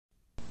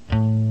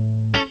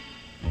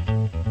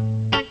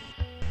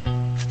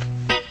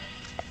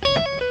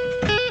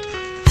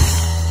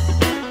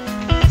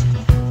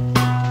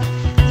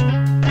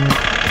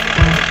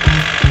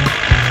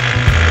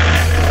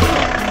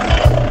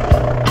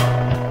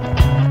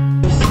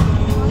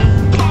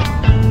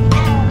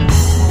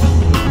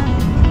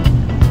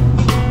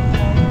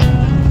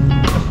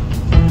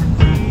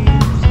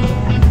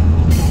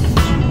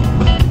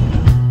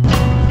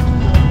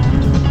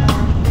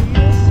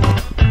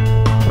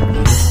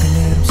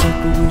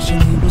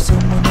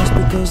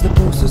because the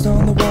posters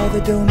on the wall,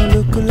 they don't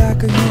look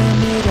like a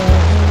him at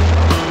all.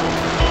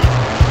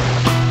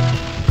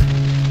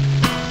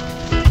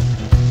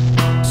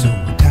 So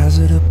he ties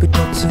it up, he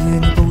tucks it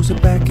in, he pulls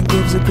it back and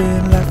gives a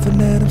grin,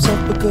 laughing at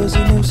himself because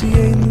he knows he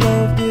ain't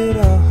loved it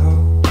all.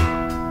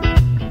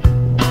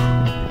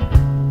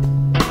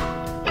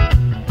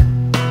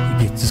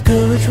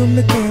 Courage from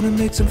the can and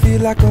makes him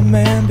feel like a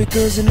man,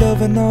 because he's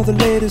loving all the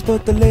ladies,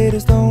 but the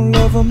ladies don't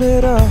love him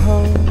at all.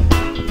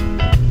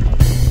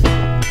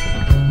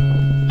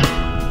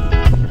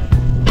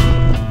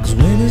 Cause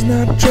when he's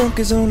not drunk,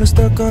 he's only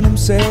stuck on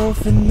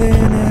himself, and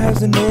then he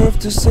has the nerve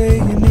to say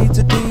he needs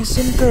a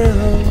decent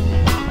girl.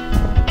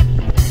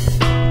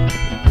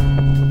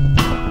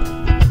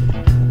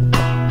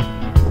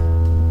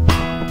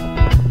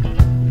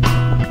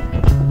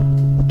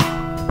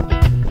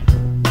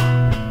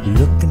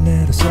 Looking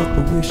at herself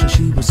but wishing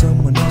she was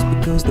someone else,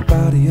 because the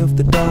body of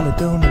the dollar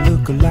don't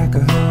look like a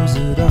hers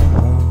at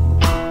all.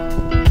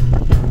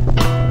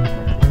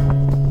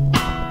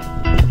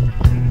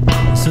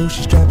 So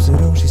she straps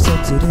it on, she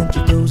sets it in, she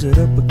throws it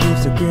up but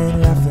gives a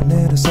grin, laughing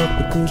at herself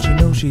because she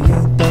knows she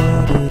ain't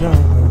that at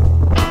all.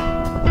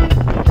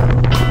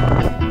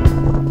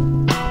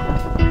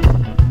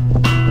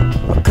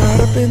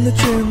 Caught up in the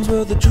trends,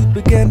 well the truth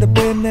began to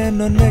bend, and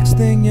the next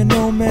thing you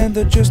know, man,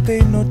 there just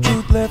ain't no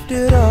truth left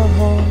at all.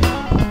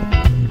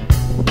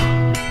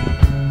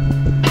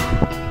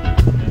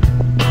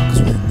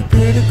 Cause when the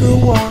pretty girl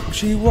walks,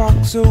 she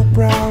walks so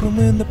proud, and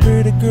when the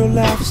pretty girl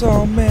laughs,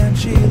 oh man,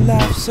 she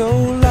laughs so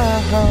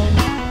loud.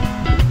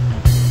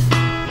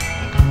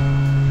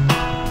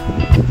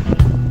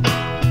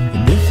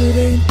 And if it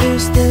ain't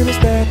this, then it's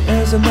that.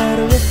 As a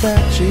matter of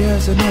fact, she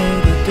hasn't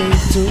had a day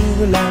to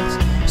relax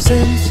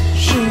since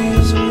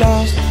she's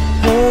lost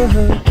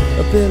her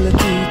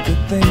ability to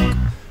think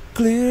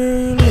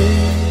clearly.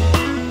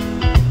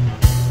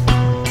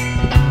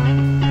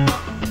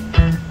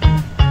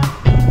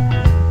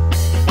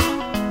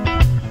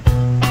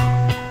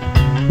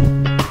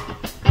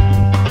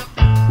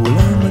 Well,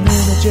 I'm an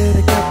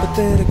energetic,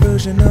 apathetic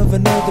version of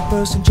another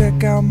person.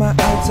 Check out my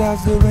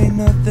outsides, there ain't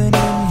nothing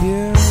in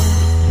here.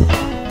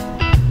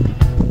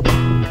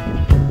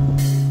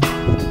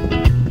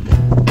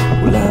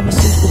 I'm a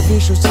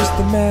superficial,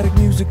 systematic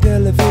music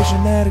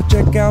television addict.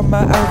 Check out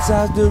my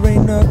outsides, there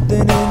ain't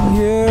nothing in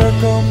here.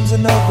 Comes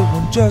another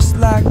one just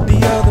like the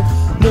other,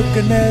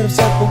 looking at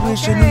himself but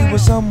wishing he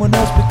was someone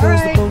else,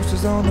 because the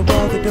posters on the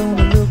wall, they don't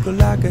look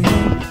like a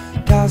him.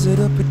 Ties it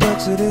up, he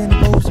tucks it in, he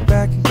pulls it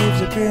back and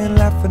gives a grin,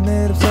 laughing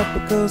at himself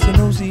because he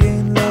knows he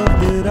ain't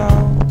loved it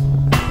all.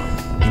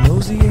 He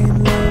knows he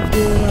ain't loved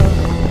it all.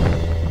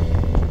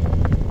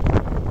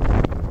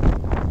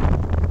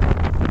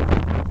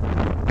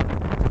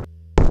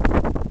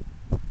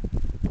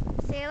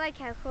 Say like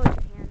how cold